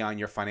weigh on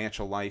your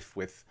financial life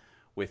with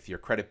your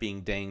credit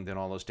being dinged and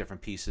all those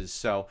different pieces.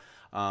 So,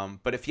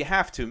 but if you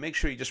have to, make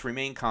sure you just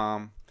remain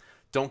calm.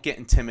 Don't get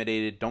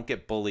intimidated. Don't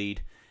get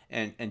bullied.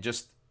 And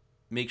just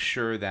make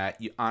sure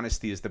that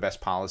honesty is the best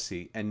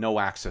policy and no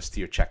access to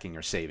your checking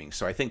or savings.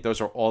 So I think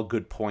those are all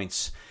good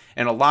points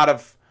and a lot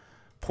of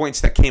points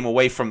that came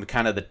away from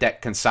the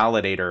debt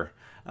consolidator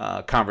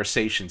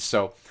conversation.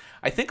 So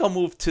I think we'll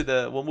move to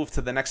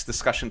the next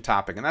discussion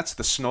topic, and that's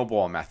the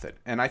snowball method.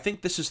 And I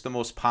think this is the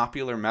most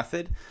popular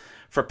method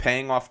for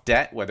paying off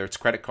debt, whether it's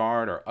credit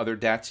card or other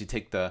debts. You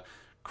take the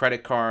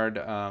credit card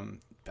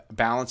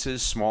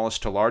balances,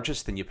 smallest to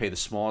largest, then you pay the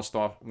smallest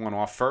one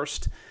off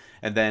first.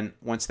 And then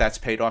once that's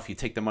paid off, you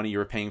take the money you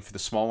were paying for the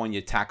small one,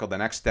 you tackle the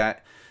next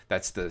debt.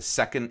 That's the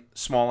second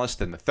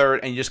smallest and the third,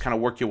 and you just kind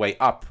of work your way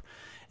up.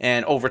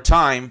 And over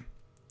time,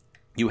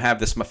 you have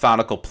this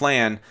methodical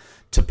plan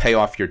to pay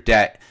off your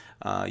debt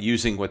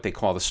using what they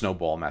call the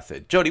snowball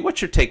method. Jody,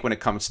 what's your take when it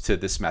comes to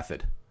this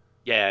method?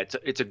 Yeah,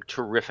 it's a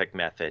terrific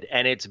method,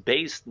 and it's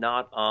based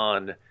not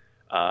on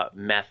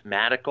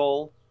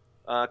mathematical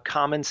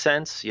common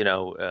sense,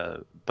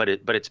 but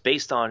it's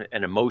based on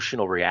an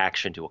emotional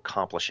reaction to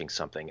accomplishing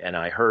something. And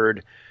I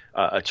heard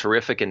a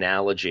terrific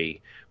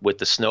analogy with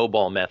the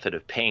snowball method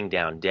of paying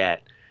down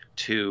debt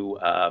to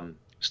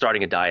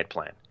starting a diet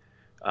plan,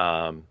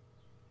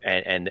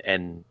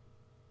 and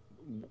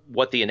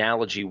what the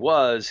analogy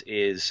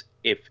is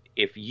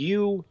if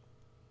you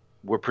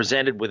were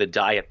presented with a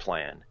diet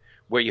plan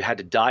where you had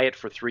to diet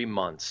for 3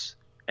 months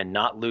and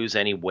not lose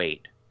any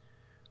weight,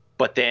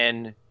 but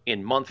then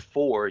in month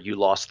 4 you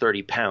lost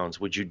 30 pounds,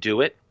 would you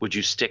do it? Would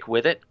you stick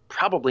with it?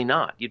 Probably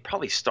not. You'd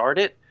probably start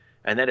it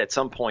and then at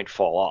some point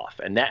fall off.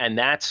 And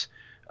that's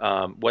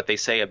what they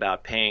say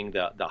about paying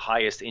the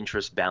highest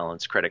interest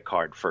balance credit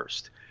card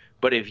first.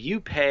 But if you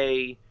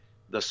pay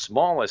the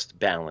smallest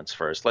balance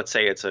first, let's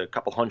say it's a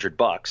couple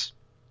 $100,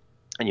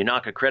 and you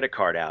knock a credit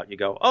card out, you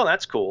go, oh,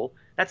 that's cool.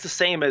 That's the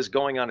same as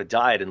going on a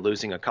diet and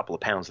losing a couple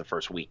of pounds the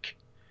first week.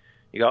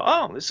 You go,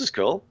 oh, this is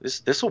cool.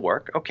 This will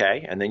work.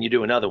 Okay. And then you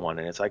do another one,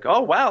 and it's like,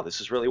 oh, wow,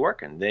 this is really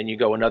working. Then you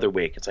go another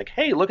week. It's like,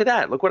 hey, look at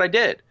that. Look what I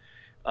did.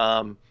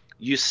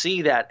 You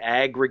see that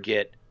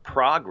aggregate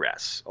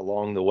progress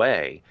along the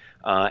way,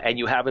 and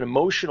you have an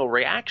emotional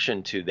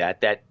reaction to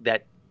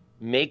that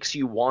makes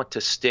you want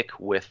to stick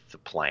with the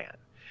plan.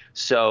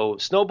 So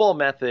snowball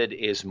method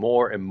is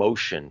more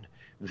emotion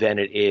than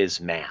it is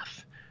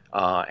math,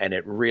 and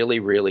it really,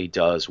 really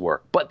does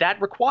work. But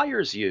that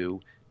requires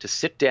you to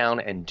sit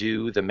down and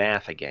do the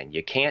math again.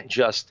 You can't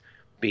just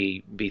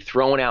be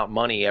throwing out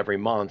money every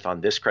month on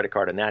this credit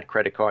card and that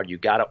credit card. You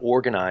got to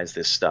organize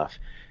this stuff.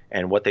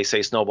 And what they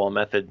say, snowball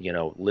method,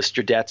 list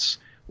your debts,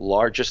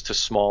 largest to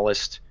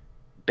smallest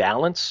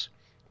balance,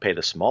 pay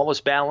the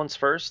smallest balance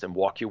first, and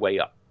walk your way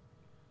up.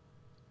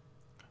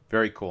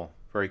 Very cool.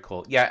 Very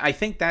cool. Yeah, I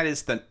think that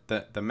is the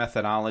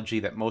methodology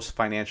that most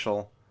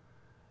financial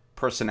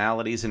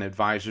personalities and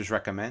advisors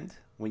recommend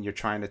when you're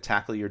trying to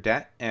tackle your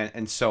debt.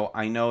 And so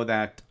I know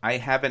that I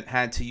haven't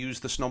had to use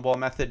the snowball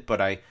method,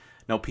 but I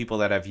know people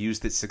that have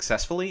used it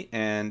successfully,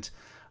 and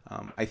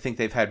I think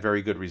they've had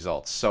very good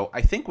results. So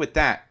I think with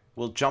that,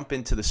 we'll jump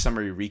into the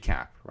summary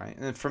recap, right?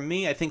 And for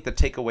me, I think the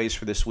takeaways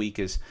for this week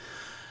is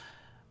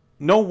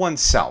know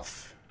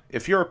oneself.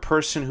 If you're a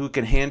person who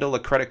can handle a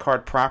credit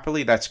card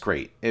properly, that's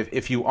great.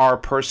 If you are a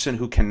person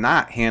who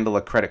cannot handle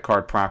a credit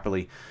card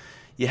properly,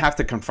 you have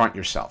to confront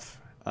yourself.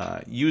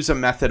 Use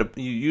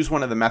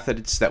one of the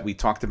methods that we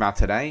talked about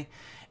today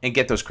and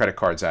get those credit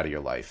cards out of your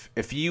life.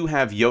 If you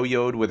have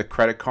yo-yoed with a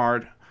credit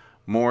card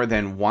more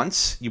than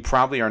once, you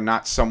probably are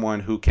not someone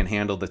who can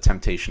handle the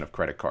temptation of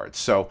credit cards.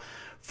 So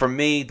for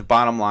me, the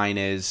bottom line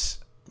is,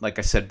 like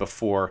I said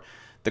before,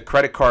 the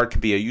credit card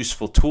could be a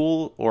useful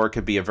tool or it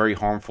could be a very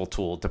harmful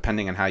tool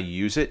depending on how you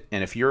use it.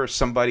 And if you're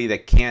somebody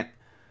that can't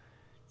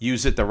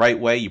use it the right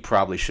way, you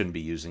probably shouldn't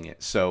be using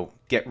it. So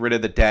get rid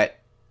of the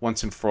debt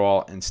once and for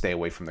all and stay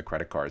away from the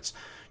credit cards.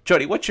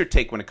 Jody, what's your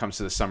take when it comes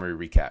to the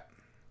summary recap?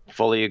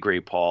 Fully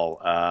agree, Paul.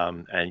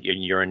 And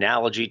your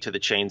analogy to the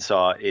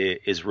chainsaw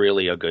is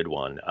really a good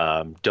one.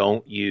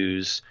 Don't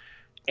use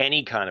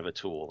any kind of a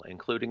tool,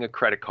 including a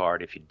credit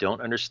card, if you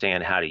don't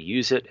understand how to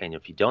use it and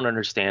if you don't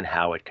understand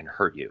how it can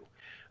hurt you.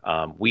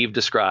 We've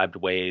described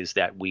ways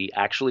that we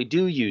actually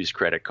do use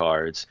credit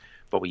cards,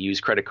 but we use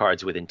credit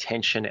cards with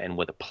intention and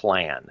with a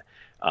plan.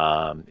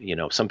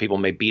 Some people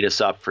may beat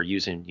us up for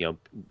using,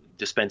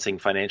 dispensing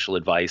financial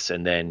advice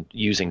and then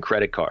using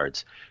credit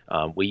cards.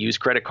 We use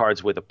credit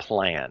cards with a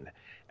plan.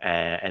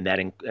 And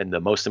the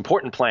most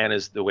important plan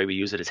is the way we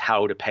use it is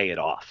how to pay it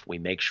off. We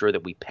make sure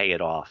that we pay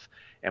it off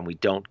and we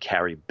don't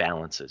carry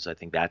balances. I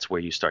think that's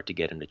where you start to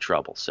get into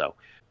trouble. So,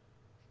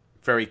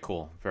 very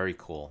cool. Very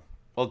cool.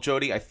 Well,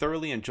 Jody, I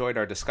thoroughly enjoyed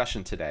our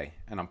discussion today,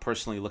 and I'm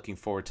personally looking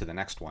forward to the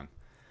next one.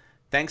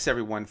 Thanks,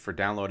 everyone, for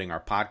downloading our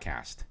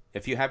podcast.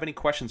 If you have any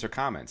questions or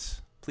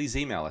comments, please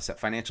email us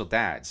at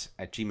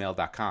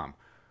financialdads@gmail.com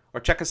or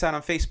check us out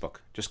on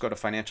Facebook. Just go to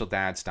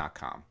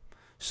financialdads.com.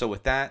 So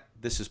with that,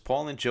 this is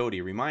Paul and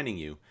Jody reminding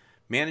you,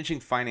 managing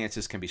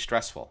finances can be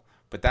stressful,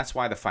 but that's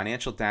why the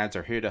Financial Dads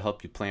are here to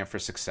help you plan for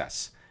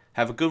success.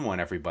 Have a good one,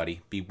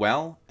 everybody. Be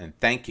well, and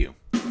thank you.